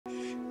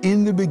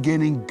In the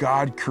beginning,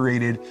 God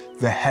created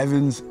the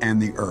heavens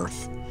and the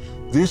earth.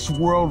 This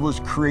world was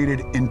created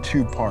in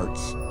two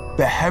parts.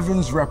 The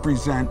heavens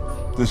represent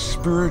the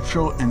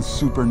spiritual and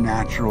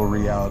supernatural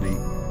reality.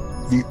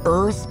 The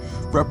earth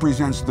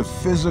represents the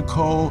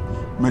physical,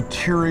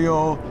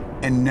 material,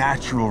 and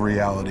natural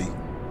reality.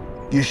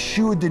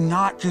 Yeshua did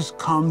not just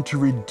come to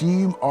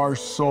redeem our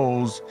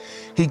souls,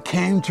 he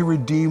came to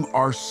redeem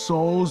our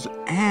souls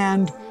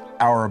and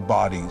our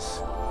bodies.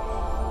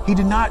 He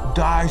did not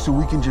die so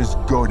we can just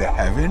go to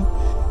heaven.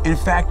 In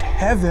fact,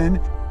 heaven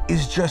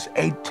is just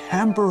a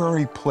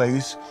temporary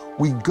place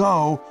we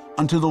go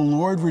until the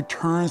Lord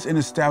returns and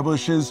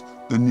establishes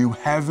the new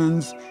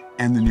heavens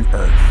and the new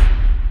earth.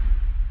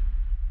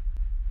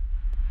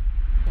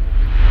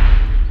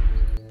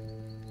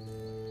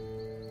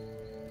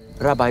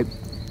 Rabbi,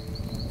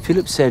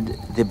 Philip said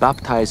the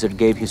baptizer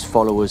gave his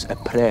followers a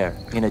prayer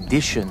in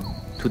addition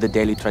to the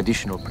daily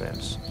traditional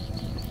prayers.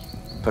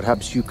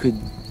 Perhaps you could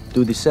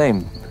do the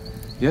same.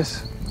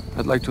 Yes,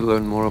 I'd like to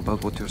learn more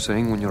about what you're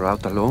saying when you're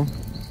out alone.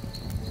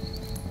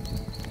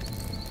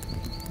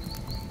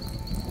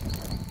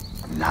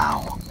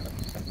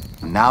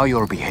 Now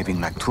you're behaving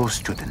like true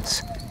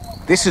students.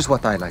 This is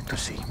what I like to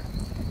see.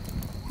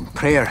 And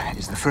prayer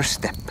is the first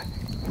step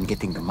in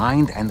getting the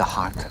mind and the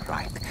heart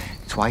right.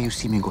 It's why you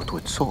see me go to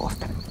it so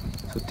often.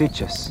 So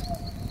teach us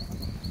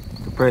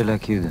to pray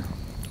like you do.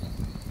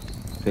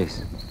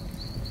 Please.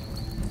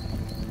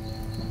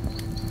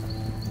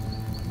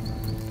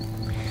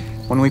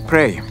 When we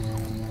pray,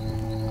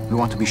 we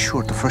want to be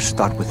sure to first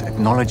start with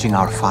acknowledging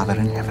our Father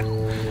in heaven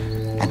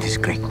and his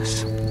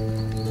greatness.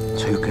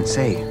 So you can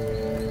say,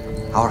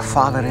 "Our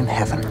Father in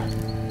heaven,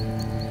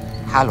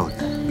 hallowed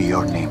be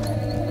your name."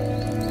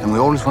 And we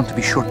always want to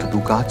be sure to do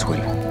God's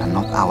will and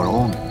not our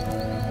own.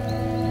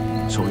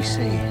 So we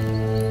say,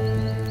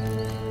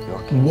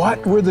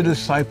 What were the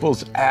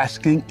disciples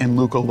asking in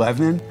Luke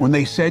 11 when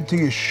they said to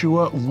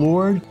Yeshua,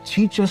 "Lord,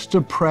 teach us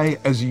to pray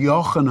as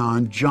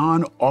Yochanan,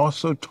 John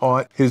also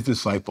taught his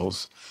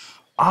disciples"?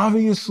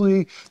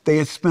 Obviously, they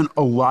had spent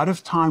a lot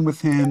of time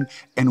with him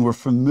and were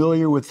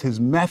familiar with his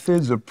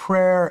methods of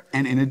prayer,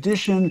 and in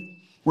addition,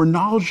 were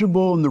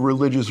knowledgeable in the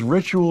religious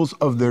rituals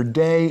of their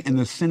day in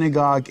the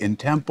synagogue and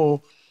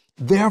temple.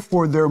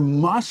 Therefore, there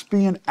must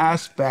be an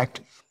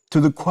aspect to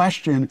the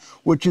question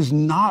which is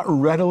not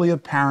readily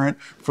apparent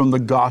from the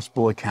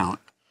gospel account.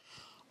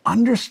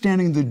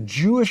 Understanding the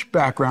Jewish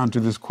background to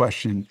this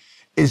question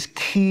is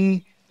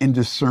key in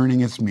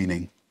discerning its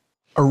meaning.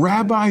 A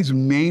rabbi's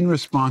main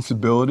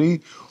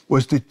responsibility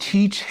was to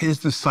teach his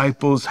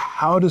disciples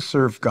how to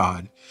serve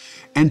God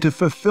and to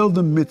fulfill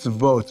the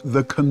mitzvot,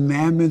 the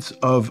commandments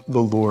of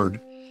the Lord.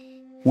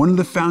 One of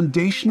the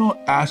foundational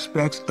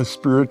aspects of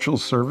spiritual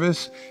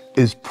service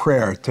is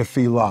prayer,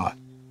 tefillah.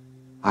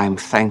 I am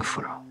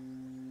thankful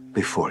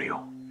before you,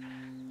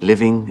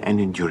 living and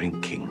enduring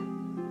King,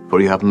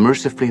 for you have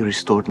mercifully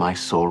restored my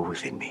soul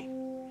within me.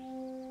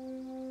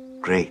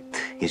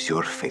 Great is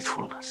your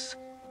faithfulness.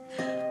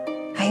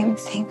 I am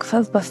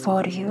thankful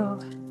before you,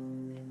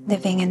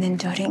 living and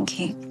enduring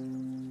King,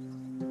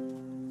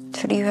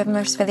 for you have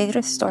mercifully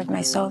restored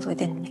my soul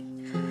within me.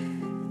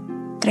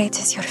 Great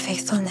is your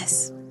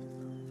faithfulness.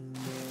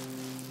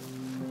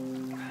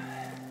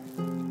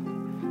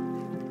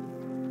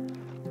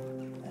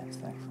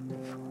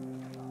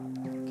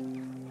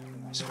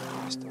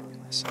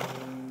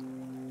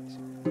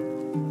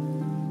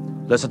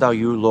 Blessed are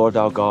you, Lord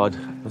our God,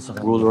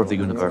 ruler of the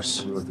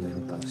universe.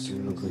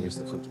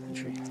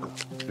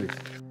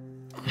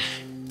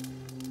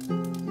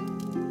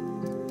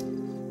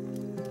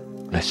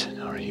 Blessed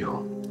are you,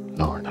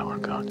 Lord our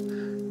God,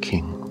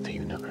 King of the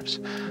universe,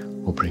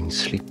 who brings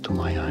sleep to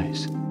my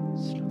eyes.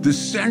 The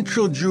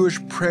central Jewish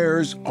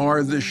prayers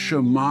are the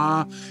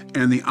Shema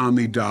and the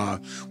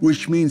Amidah,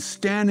 which means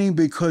standing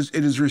because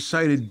it is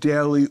recited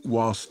daily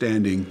while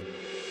standing.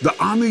 The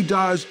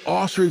Amidah is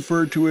also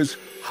referred to as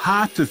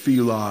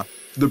Ha-Tefillah,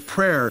 the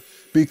prayer,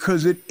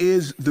 because it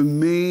is the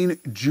main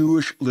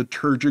Jewish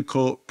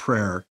liturgical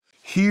prayer.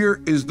 Here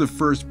is the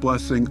first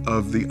blessing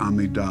of the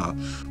Amidah.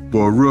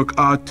 Baruch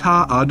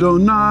atah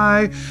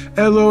Adonai,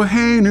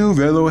 Eloheinu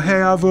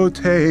v'Elohei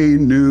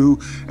avoteinu,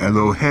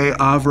 Elohei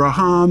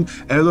Avraham,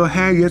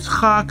 Elohei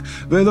Yitzchak,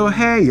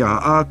 v'Elohei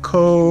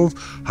Yaakov,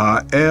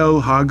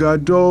 Ha'el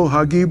Hagadol,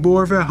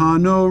 Hagibor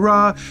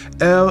v'Hanora,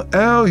 El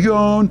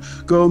Elyon,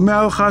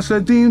 Gomel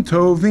Chasadim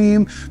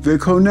Tovim,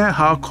 v'Koneh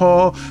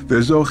HaKol,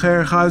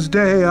 v'Zocher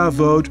Chazdei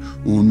Avot,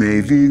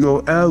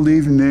 Umevigo El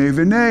Livnei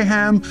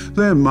v'Nehem,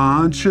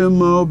 Leman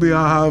Shemo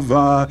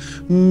B'Ahava,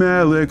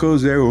 Melech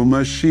Ozer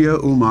U'Mashiach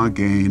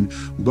U'Magen,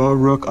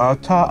 Baruch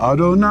atah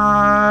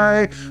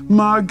Adonai,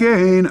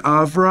 Magen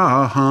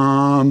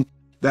Avraham.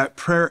 That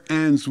prayer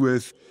ends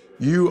with,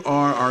 "You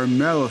are our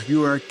Melech,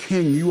 you are our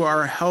King, you are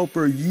our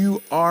helper,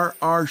 you are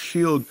our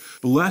shield.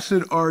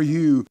 Blessed are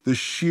you, the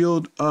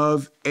shield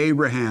of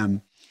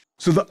Abraham."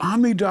 So the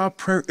Amidah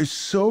prayer is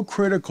so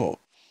critical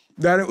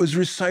that it was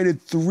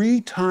recited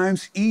 3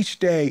 times each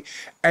day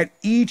at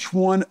each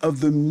one of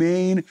the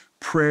main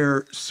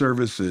prayer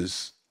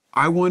services.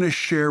 I want to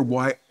share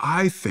why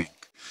I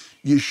think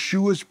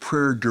Yeshua's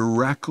prayer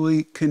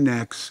directly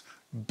connects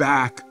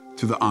back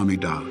to the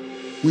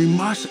Amidah. We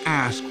must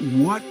ask,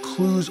 what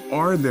clues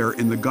are there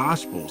in the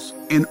Gospels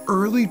and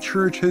early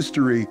church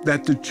history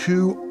that the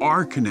two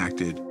are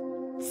connected?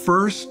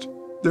 First,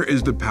 there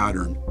is the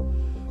pattern.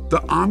 The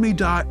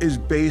Amidah is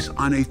based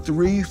on a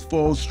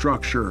threefold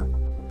structure: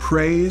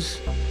 praise,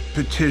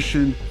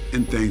 petition,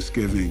 and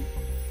thanksgiving.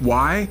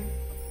 Why?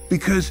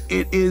 Because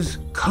it is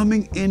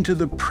coming into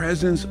the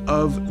presence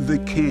of the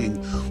King.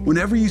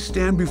 Whenever you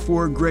stand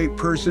before a great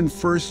person,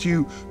 first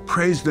you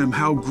praise them,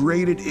 how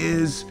great it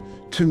is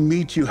to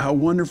meet you, how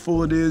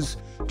wonderful it is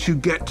to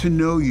get to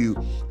know you.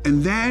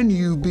 And then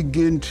you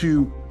begin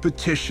to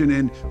petition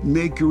and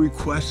make your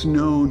request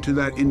known to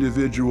that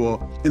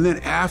individual. And then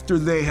after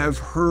they have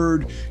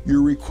heard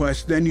your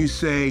request, then you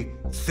say,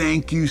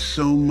 thank you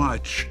so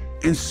much.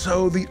 And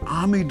so the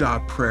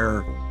Amidah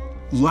prayer,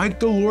 like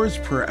the Lord's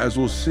Prayer, as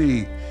we'll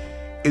see,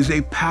 is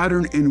a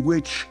pattern in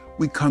which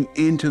we come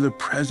into the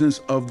presence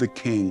of the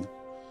King.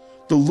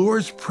 The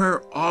Lord's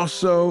Prayer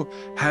also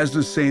has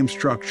the same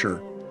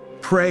structure.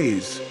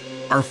 Praise,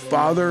 our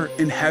Father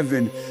in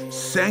heaven,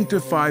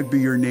 sanctified be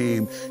your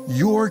name.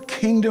 Your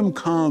kingdom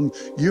come,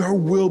 your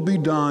will be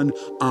done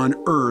on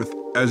earth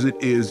as it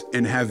is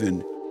in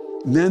heaven.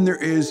 Then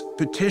there is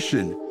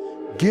petition.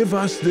 Give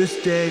us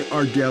this day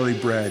our daily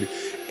bread,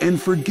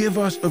 and forgive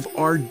us of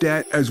our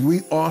debt as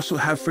we also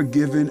have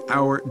forgiven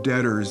our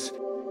debtors.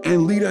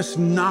 And lead us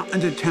not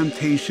into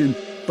temptation,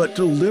 but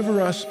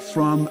deliver us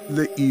from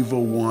the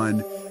evil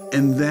one.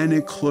 And then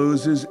it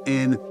closes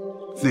in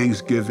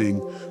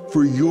thanksgiving.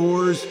 For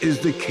yours is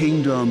the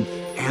kingdom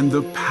and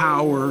the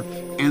power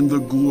and the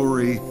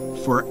glory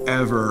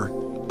forever.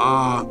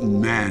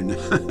 Amen.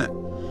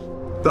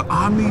 The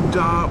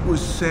Amidah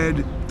was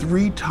said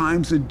 3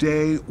 times a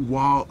day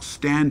while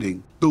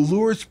standing. The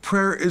Lord's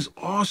Prayer is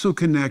also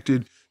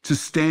connected to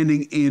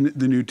standing in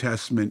the New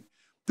Testament.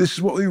 This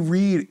is what we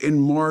read in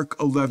Mark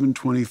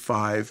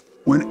 11:25.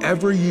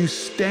 Whenever you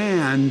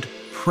stand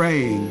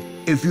praying,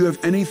 if you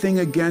have anything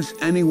against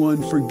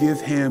anyone,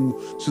 forgive him,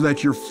 so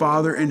that your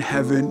Father in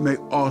heaven may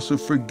also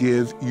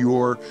forgive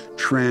your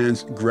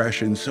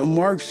transgressions. So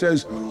Mark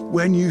says,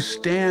 when you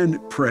stand,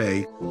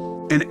 pray.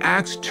 And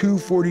Acts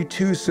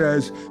 2:42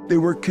 says they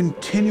were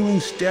continuing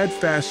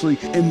steadfastly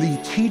in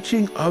the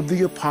teaching of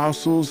the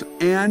apostles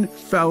and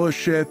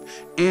fellowship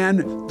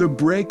and the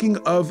breaking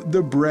of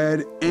the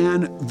bread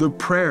and the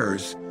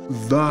prayers.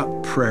 The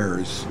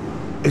prayers.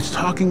 It's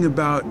talking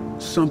about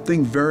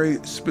something very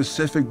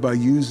specific by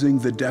using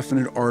the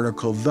definite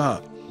article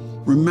the.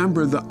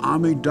 Remember, the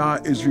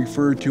Amidah is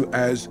referred to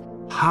as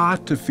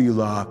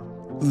ha-tefillah,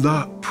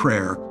 the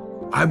prayer.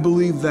 I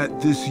believe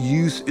that this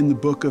use in the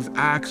book of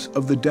Acts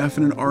of the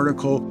definite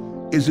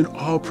article is in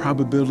all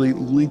probability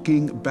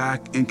linking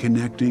back and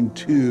connecting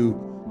to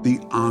the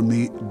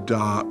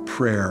Amidah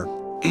prayer.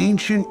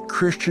 Ancient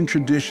Christian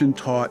tradition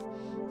taught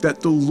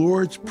that the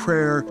Lord's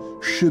Prayer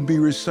should be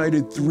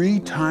recited 3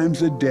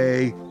 times a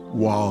day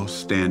while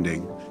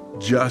standing,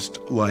 just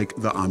like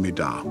the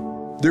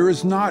Amidah. There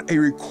is not a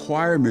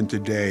requirement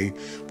today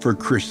for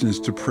Christians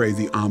to pray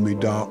the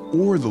Amidah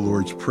or the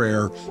Lord's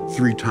Prayer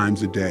 3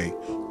 times a day,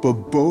 but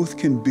both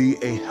can be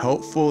a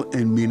helpful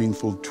and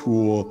meaningful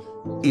tool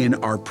in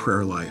our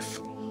prayer life.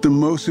 The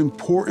most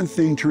important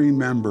thing to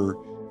remember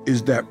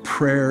is that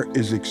prayer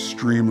is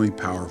extremely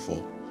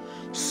powerful.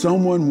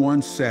 Someone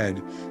once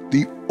said,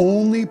 the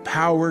only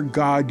power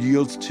God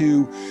yields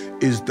to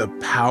is the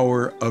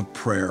power of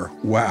prayer.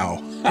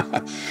 Wow.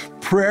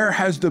 Prayer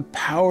has the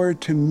power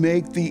to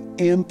make the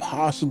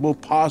impossible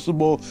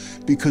possible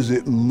because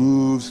it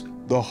moves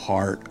the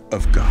heart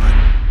of God.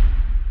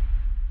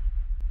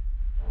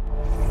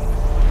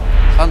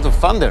 Sons of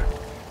Thunder.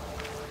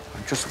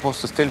 Aren't you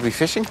supposed to still be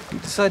fishing? We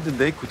decided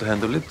they could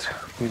handle it.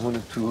 We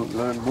wanted to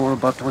learn more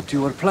about what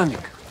you were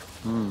planning.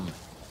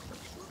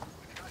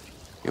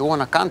 You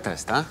won a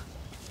contest, huh?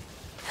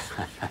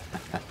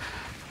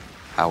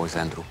 How is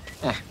Andrew?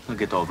 We'll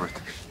get over it.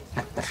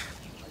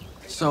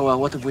 So,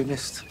 what have we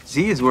missed?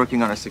 Z is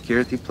working on a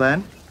security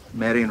plan.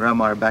 Mary and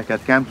Rama are back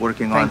at camp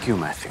working on... Thank you,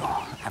 Matthew.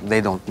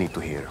 They don't need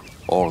to hear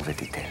all the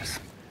details.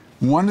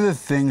 One of the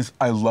things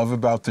I love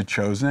about The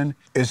Chosen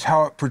is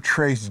how it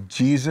portrays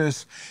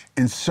Jesus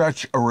in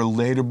such a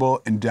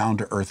relatable and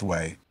down-to-earth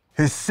way.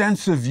 His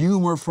sense of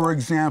humor, for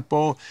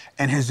example,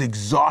 and his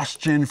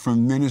exhaustion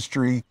from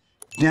ministry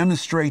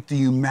demonstrate the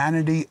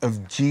humanity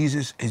of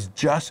Jesus is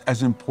just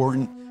as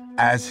important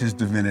as his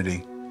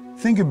divinity.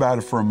 Think about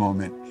it for a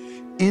moment.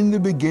 In the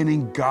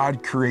beginning,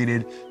 God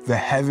created the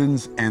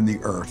heavens and the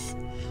earth.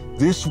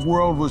 This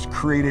world was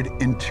created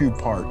in 2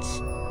 parts.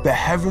 The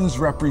heavens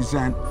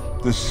represent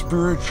the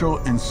spiritual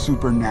and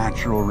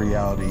supernatural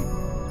reality.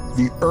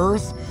 The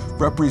earth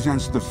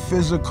represents the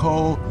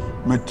physical,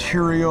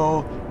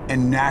 material,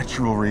 and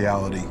natural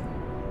reality.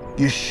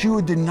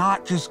 Yeshua did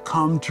not just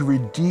come to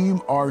redeem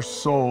our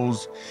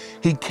souls,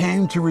 he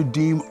came to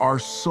redeem our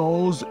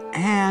souls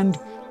and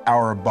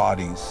our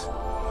bodies.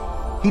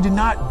 He did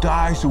not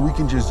die so we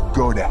can just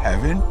go to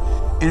heaven.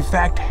 In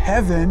fact,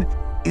 heaven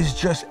is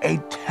just a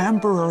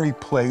temporary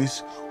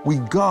place we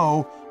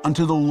go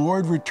until the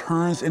Lord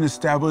returns and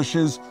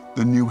establishes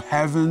the new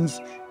heavens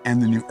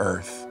and the new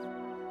earth.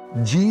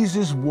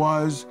 Jesus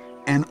was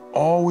and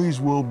always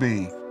will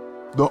be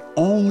the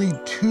only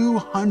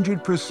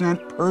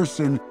 200%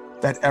 person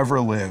that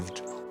ever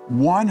lived,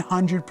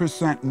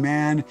 100%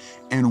 man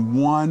and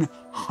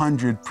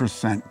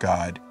 100%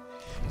 God.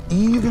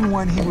 Even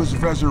when he was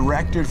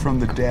resurrected from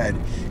the dead,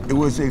 it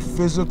was a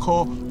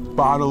physical,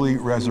 bodily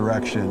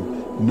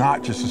resurrection,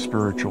 not just a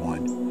spiritual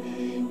one.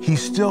 He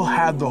still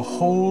had the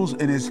holes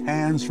in his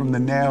hands from the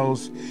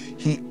nails.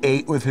 He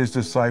ate with his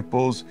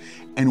disciples.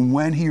 And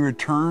when he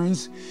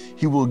returns,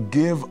 he will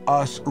give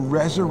us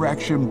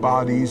resurrection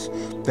bodies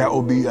that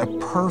will be a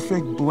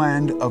perfect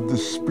blend of the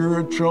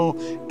spiritual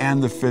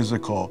and the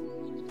physical.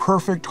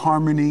 Perfect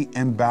harmony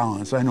and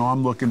balance. I know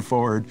I'm looking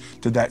forward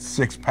to that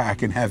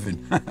six-pack in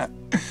heaven.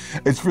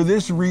 It's for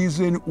this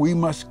reason we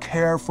must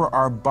care for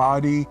our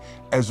body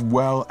as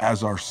well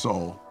as our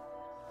soul.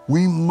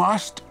 We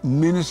must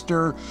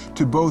minister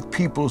to both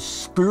people's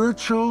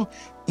spiritual,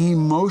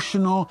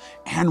 emotional,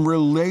 and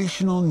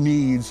relational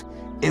needs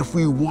if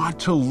we want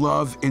to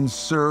love and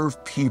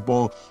serve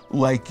people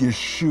like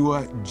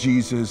Yeshua,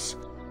 Jesus.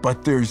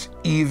 But there's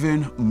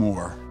even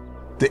more.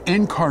 The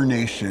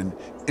incarnation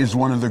is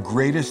one of the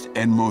greatest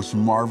and most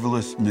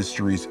marvelous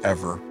mysteries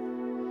ever.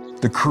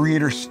 The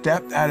Creator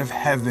stepped out of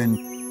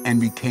heaven and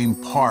became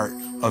part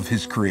of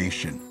his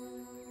creation.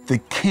 The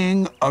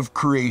King of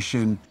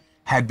creation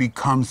had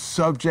become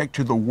subject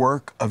to the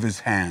work of his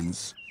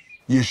hands.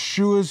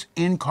 Yeshua's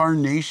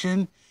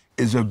incarnation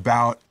is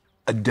about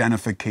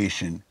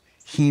identification.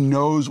 He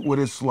knows what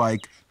it's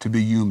like to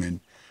be human,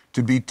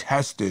 to be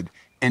tested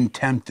and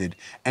tempted,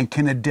 and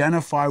can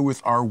identify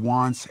with our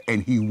wants,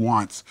 and he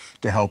wants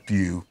to help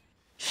you.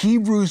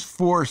 Hebrews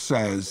 4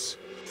 says,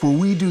 "For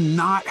we do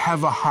not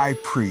have a high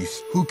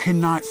priest who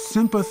cannot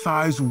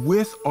sympathize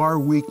with our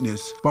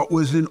weakness, but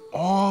was in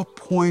all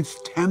points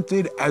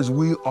tempted as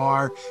we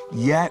are,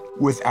 yet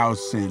without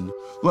sin.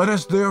 Let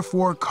us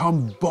therefore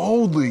come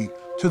boldly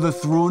to the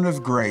throne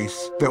of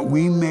grace, that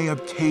we may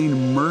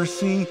obtain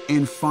mercy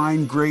and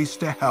find grace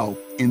to help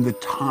in the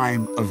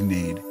time of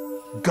need."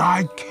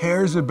 God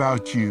cares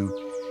about you,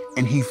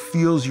 and he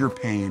feels your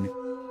pain.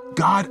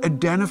 God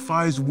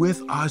identifies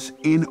with us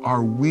in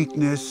our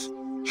weakness,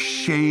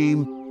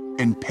 shame,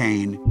 and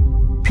pain.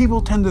 People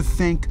tend to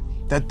think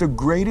that the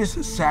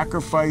greatest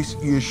sacrifice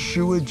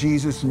Yeshua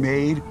Jesus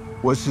made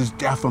was his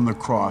death on the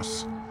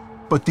cross.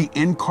 But the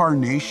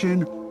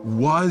incarnation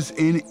was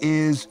and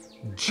is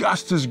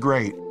just as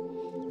great.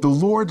 The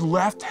Lord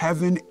left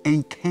heaven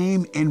and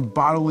came in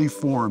bodily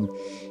form.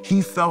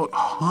 He felt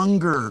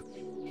hunger,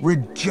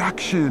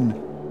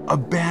 rejection,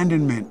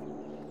 abandonment.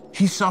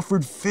 He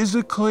suffered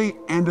physically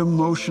and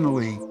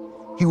emotionally.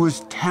 He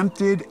was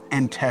tempted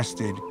and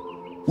tested.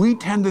 We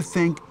tend to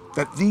think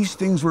that these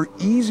things were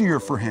easier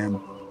for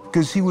him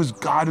because he was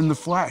God in the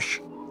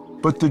flesh.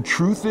 But the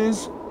truth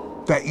is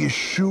that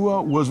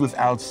Yeshua was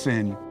without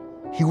sin.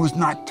 He was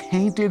not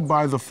tainted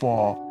by the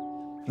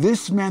fall.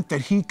 This meant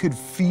that he could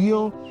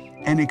feel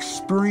and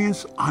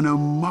experience on a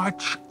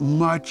much,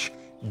 much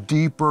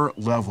deeper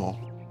level.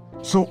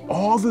 So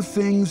all the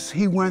things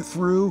he went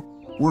through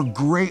were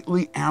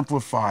greatly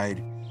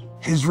amplified.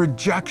 His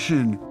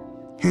rejection,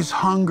 his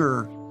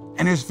hunger,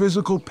 and his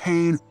physical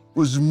pain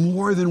was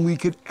more than we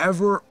could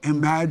ever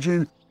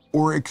imagine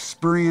or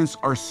experience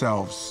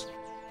ourselves.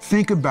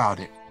 Think about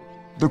it.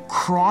 The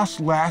cross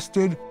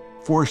lasted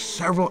for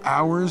several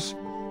hours,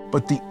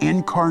 but the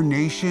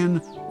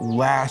incarnation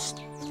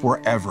lasts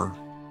forever.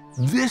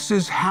 This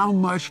is how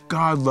much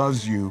God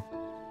loves you.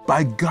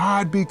 By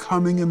God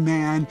becoming a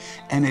man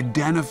and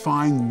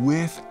identifying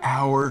with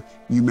our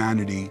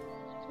humanity.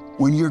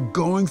 When you're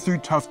going through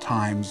tough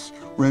times,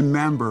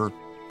 remember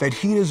that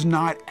he does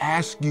not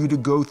ask you to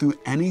go through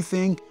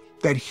anything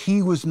that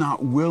he was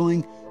not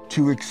willing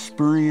to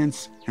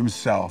experience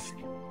himself.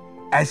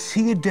 As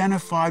he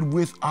identified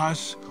with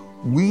us,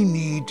 we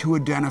need to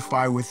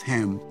identify with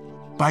him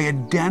by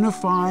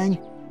identifying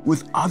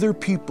with other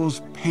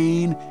people's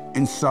pain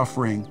and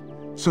suffering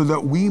so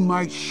that we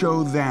might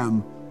show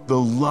them the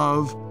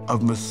love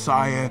of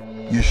Messiah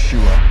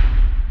Yeshua.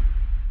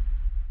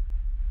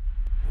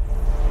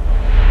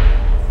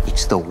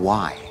 It's the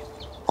why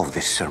of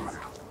this sermon.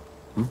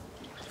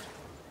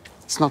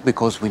 It's not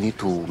because we need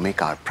to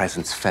make our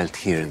presence felt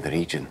here in the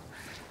region.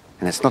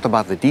 And it's not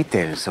about the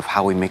details of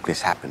how we make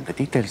this happen. The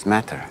details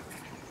matter,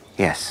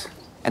 yes.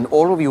 And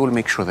all of you will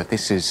make sure that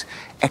this is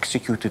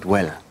executed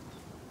well.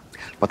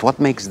 But what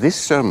makes this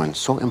sermon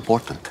so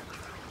important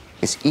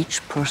is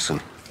each person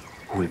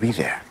who will be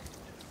there.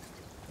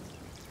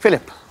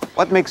 Philip,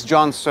 what makes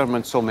John's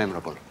sermon so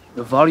memorable?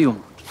 The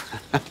volume.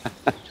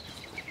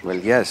 Well,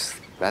 yes,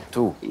 that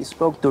too. He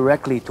spoke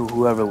directly to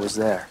whoever was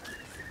there.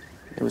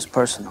 It was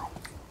personal.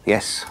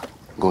 Yes,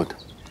 good.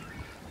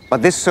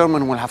 But this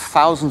sermon will have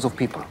thousands of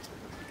people.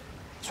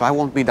 So I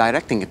won't be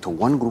directing it to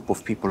one group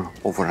of people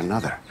over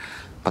another.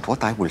 But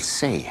what I will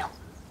say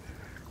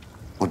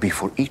will be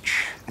for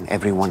each and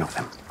every one of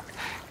them.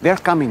 They're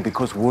coming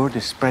because word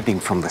is spreading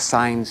from the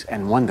signs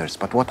and wonders,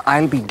 but what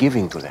I'll be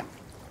giving to them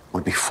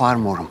will be far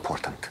more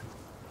important.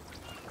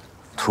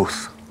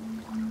 Truth.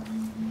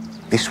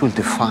 This will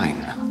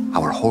define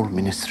our whole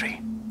ministry,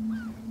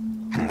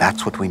 and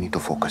that's what we need to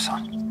focus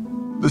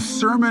on. The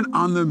Sermon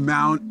on the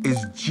Mount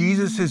is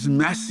Jesus'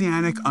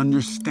 messianic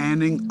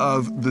understanding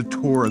of the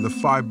Torah, the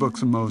 5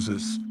 books of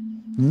Moses.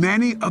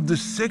 Many of the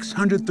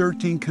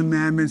 613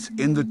 commandments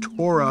in the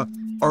Torah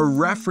are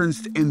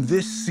referenced in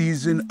this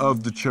season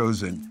of the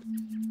Chosen.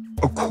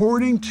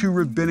 According to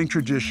rabbinic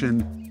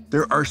tradition,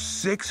 there are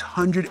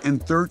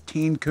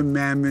 613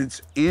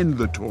 commandments in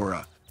the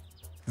Torah.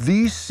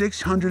 These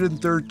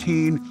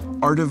 613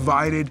 are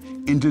divided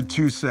into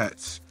 2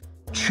 sets.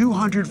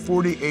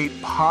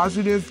 248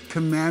 positive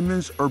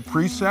commandments or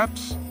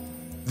precepts.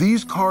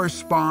 These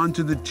correspond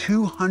to the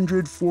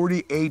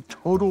 248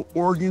 total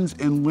organs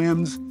and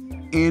limbs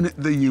in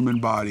the human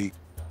body,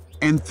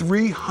 and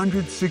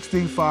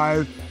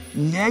 365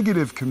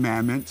 negative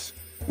commandments,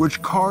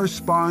 which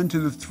correspond to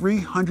the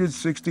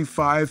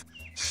 365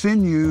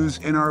 sinews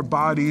in our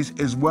bodies,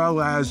 as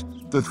well as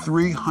the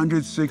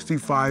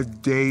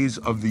 365 days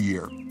of the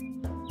year.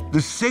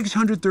 The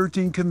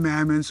 613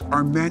 commandments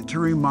are meant to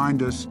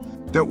remind us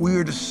that we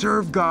are to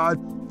serve God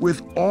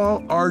with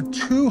all our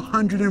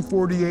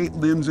 248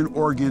 limbs and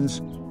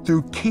organs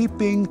through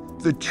keeping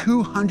the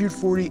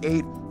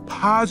 248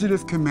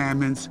 positive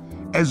commandments,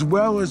 as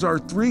well as our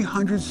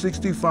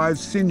 365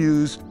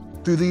 sinews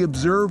through the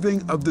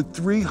observing of the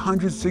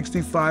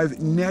 365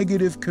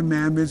 negative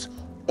commandments,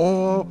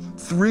 all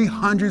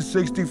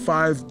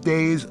 365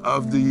 days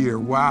of the year.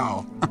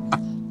 Wow.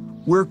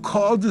 We're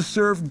called to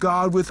serve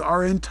God with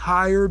our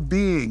entire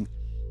being.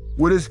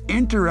 What is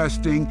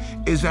interesting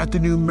is that the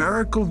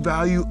numerical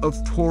value of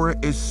Torah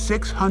is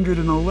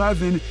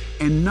 611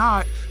 and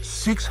not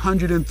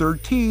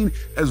 613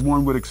 as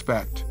one would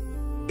expect.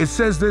 It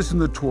says this in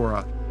the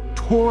Torah,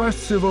 Torah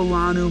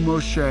Sivolanu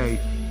Moshe,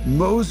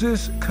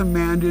 Moses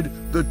commanded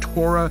the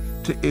Torah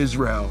to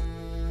Israel.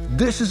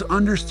 This is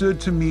understood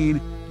to mean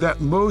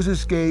that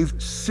Moses gave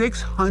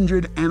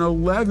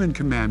 611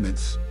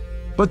 commandments,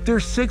 but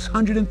there's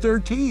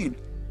 613.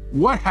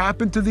 What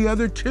happened to the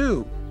other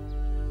 2?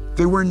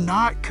 They were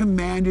not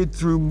commanded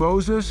through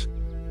Moses,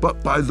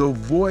 but by the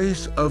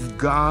voice of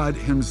God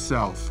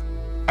himself.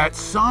 At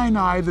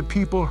Sinai, the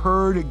people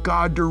heard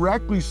God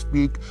directly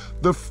speak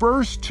the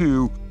first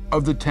 2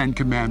 of the 10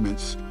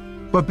 commandments,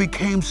 but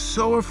became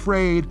so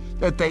afraid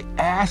that they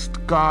asked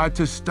God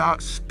to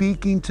stop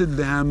speaking to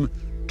them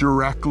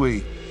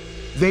directly.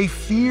 They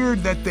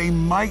feared that they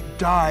might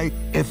die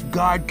if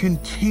God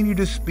continued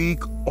to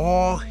speak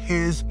all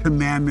his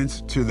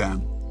commandments to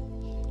them.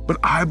 But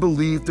I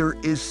believe there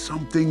is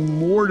something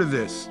more to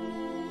this.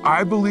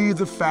 I believe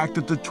the fact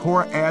that the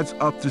Torah adds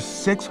up to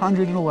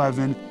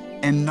 611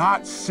 and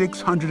not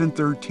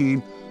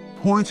 613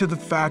 points to the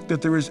fact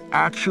that there is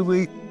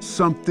actually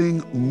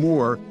something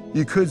more.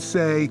 You could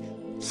say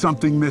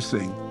something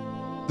missing.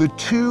 The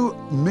 2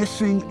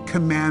 missing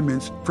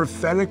commandments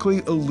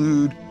prophetically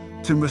allude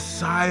to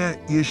Messiah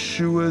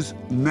Yeshua's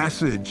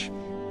message.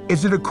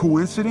 Is it a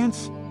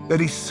coincidence that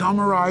he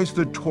summarized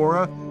the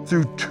Torah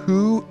through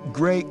 2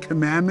 great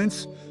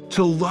commandments?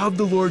 To love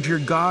the Lord your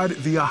God,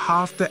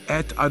 v'ahavta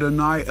et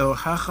Adonai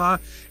Elohecha,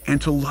 and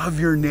to love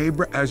your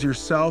neighbor as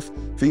yourself,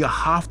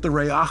 v'ahavta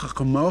re'acha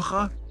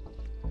kamocha?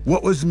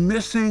 What was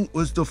missing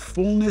was the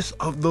fullness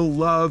of the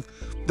love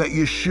that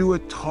Yeshua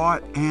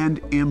taught and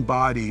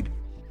embodied.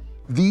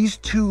 These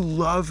 2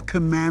 love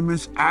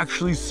commandments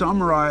actually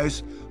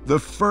summarize the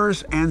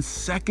first and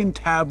second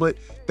tablet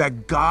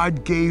that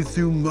God gave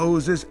through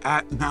Moses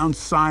at Mount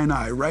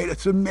Sinai, right?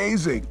 It's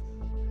amazing.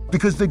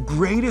 Because the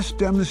greatest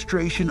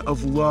demonstration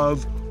of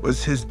love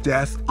was his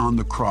death on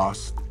the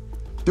cross.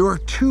 There are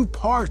 2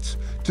 parts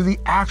to the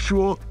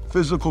actual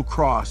physical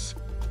cross.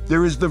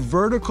 There is the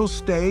vertical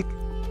stake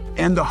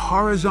and the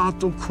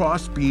horizontal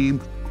crossbeam,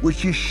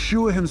 which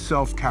Yeshua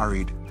himself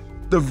carried.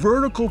 The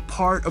vertical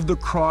part of the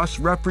cross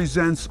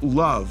represents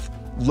love.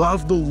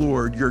 Love the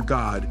Lord your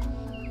God.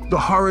 The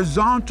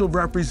horizontal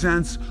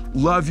represents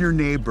love your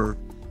neighbor.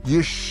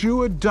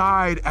 Yeshua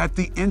died at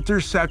the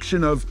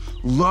intersection of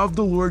love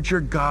the Lord your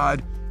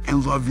God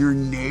and love your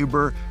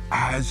neighbor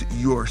as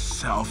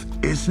yourself.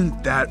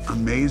 Isn't that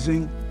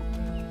amazing?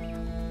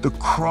 The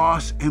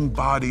cross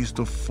embodies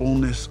the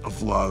fullness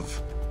of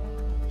love.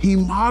 He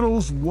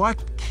models what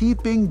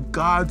keeping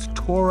God's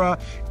Torah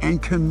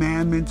and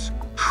commandments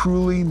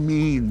truly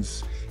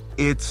means.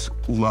 It's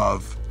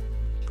love.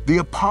 The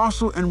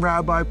apostle and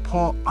Rabbi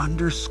Paul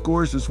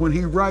underscores this when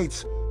he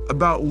writes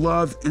about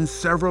love in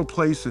several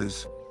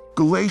places.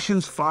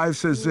 Galatians 5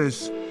 says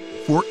this,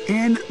 "For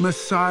in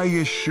Messiah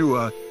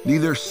Yeshua,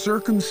 neither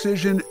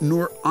circumcision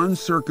nor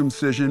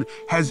uncircumcision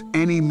has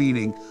any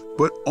meaning,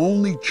 but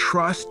only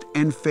trust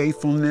and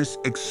faithfulness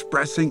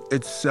expressing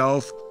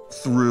itself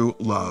through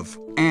love."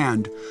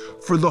 And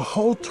for the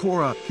whole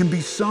Torah can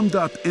be summed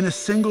up in a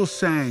single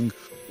saying,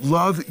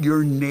 love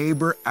your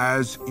neighbor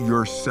as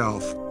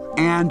yourself,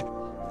 and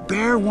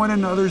bear one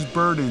another's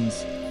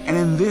burdens, And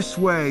in this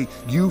way,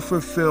 you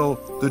fulfill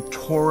the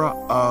Torah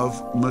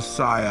of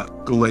Messiah,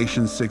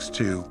 Galatians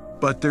 6:2.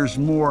 But there's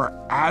more.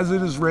 As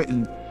it is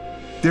written,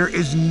 there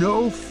is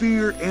no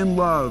fear in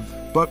love,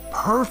 but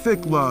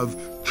perfect love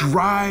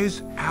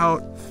drives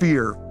out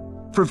fear.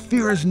 For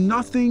fear has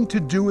nothing to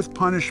do with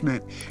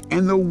punishment,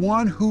 and the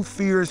one who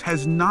fears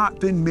has not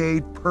been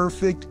made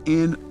perfect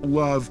in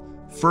love.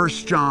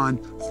 1 John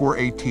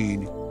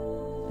 4:18.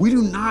 We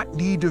do not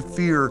need to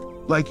fear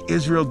like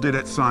Israel did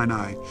at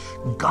Sinai.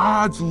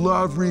 God's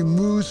love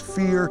removes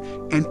fear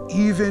and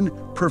even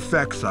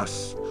perfects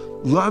us.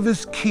 Love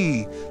is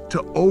key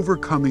to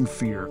overcoming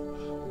fear.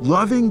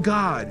 Loving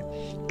God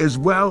as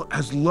well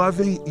as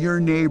loving your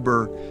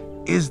neighbor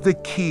is the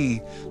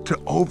key to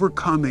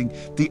overcoming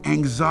the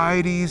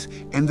anxieties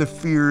and the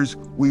fears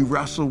we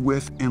wrestle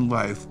with in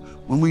life.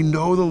 When we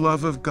know the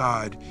love of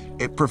God,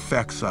 it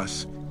perfects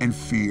us and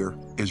fear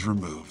is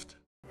removed.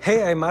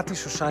 Hey, I'm Mati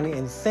Shoshani,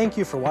 and thank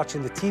you for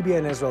watching the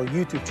TBN Israel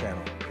YouTube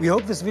channel. We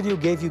hope this video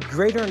gave you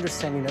greater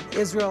understanding of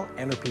Israel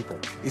and her people.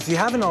 If you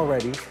haven't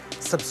already,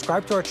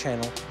 subscribe to our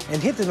channel and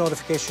hit the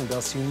notification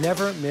bell so you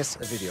never miss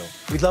a video.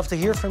 We'd love to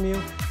hear from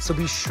you, so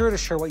be sure to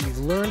share what you've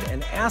learned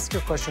and ask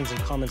your questions in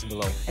comments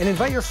below. And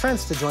invite your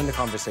friends to join the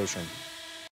conversation.